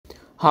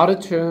How to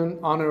turn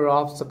on or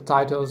off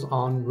subtitles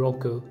on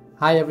Roku.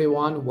 Hi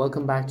everyone,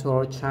 welcome back to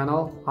our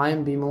channel. I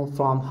am Bimal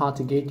from How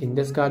to Geek. In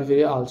this guide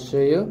video, I'll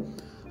show you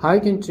how you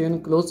can turn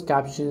closed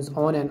captions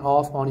on and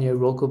off on your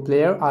Roku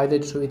player, either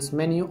through its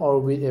menu or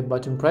with a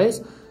button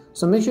press.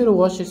 So make sure to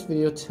watch this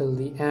video till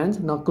the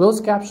end. Now,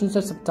 closed captions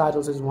or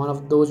subtitles is one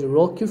of those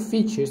Roku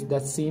features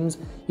that seems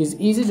is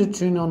easy to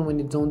turn on when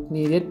you don't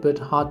need it, but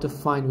hard to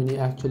find when you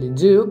actually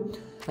do.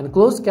 And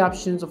closed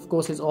captions, of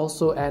course, is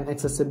also an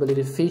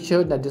accessibility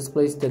feature that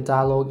displays the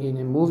dialogue in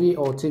a movie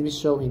or TV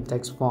show in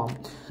text form.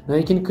 Now,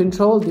 you can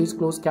control these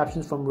closed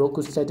captions from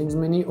Roku's settings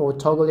menu or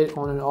toggle it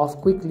on and off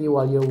quickly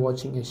while you're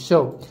watching a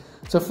show.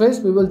 So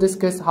first, we will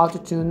discuss how to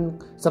turn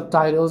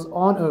subtitles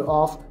on or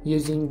off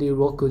using the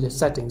Roku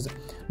settings.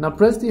 Now,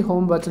 press the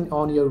home button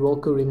on your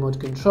Roku remote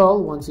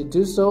control. Once you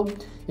do so,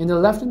 in the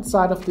left hand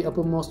side of the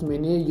uppermost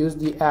menu, use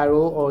the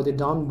arrow or the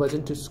down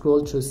button to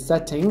scroll through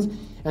settings,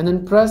 and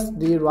then press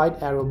the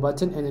right arrow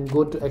button and then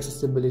go to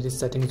accessibility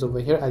settings over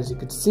here. As you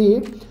can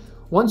see,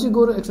 once you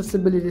go to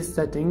accessibility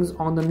settings,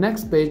 on the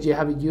next page you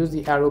have to use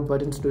the arrow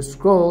buttons to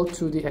scroll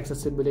to the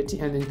accessibility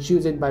and then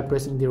choose it by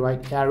pressing the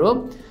right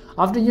arrow.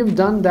 After you've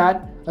done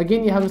that,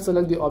 again you have to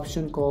select the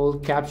option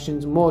called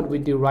Captions mode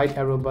with the right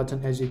arrow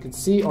button, as you can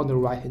see on the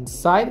right hand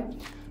side.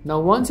 Now,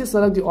 once you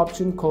select the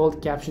option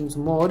called Captions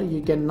mode,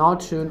 you can now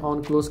turn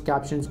on closed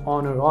captions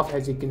on or off,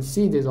 as you can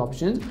see these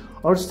options,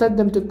 or set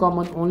them to come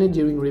on only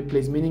during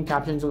replays, meaning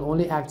captions will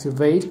only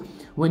activate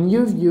when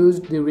you've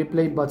used the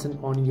replay button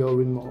on your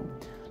remote.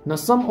 Now,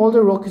 some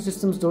older Roku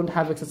systems don't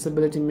have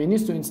accessibility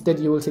menus, so instead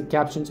you will see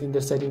captions in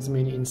the settings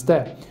menu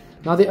instead.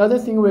 Now, the other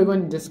thing we're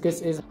going to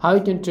discuss is how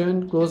you can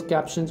turn closed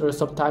captions or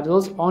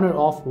subtitles on or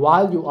off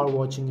while you are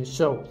watching a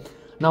show.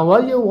 Now,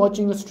 while you're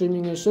watching or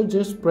streaming a show,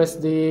 just press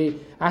the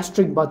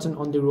asterisk button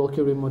on the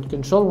Roku remote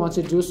control. Once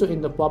you do so, in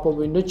the pop-up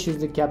window, choose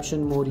the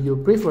caption mode you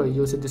prefer.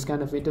 You'll see this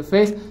kind of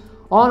interface: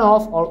 on,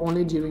 off, or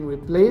only during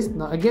replays.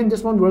 Now, again,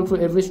 this won't work for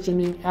every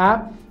streaming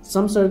app.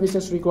 Some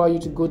services require you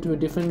to go to a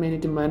different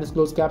menu to manage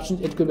closed captions.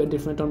 It could be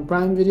different on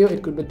Prime Video,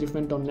 it could be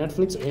different on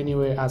Netflix, or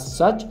anywhere as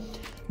such.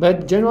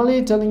 But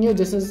generally telling you,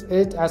 this is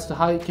it as to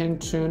how you can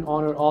turn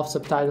on or off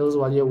subtitles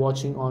while you're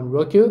watching on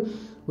Roku.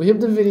 We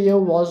hope the video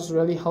was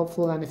really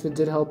helpful, and if it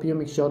did help you,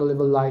 make sure to leave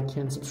a like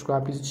and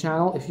subscribe to the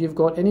channel. If you've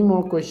got any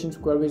more questions,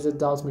 queries, or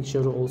doubts, make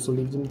sure to also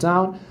leave them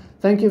down.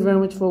 Thank you very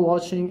much for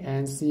watching,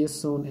 and see you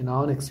soon in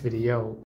our next video.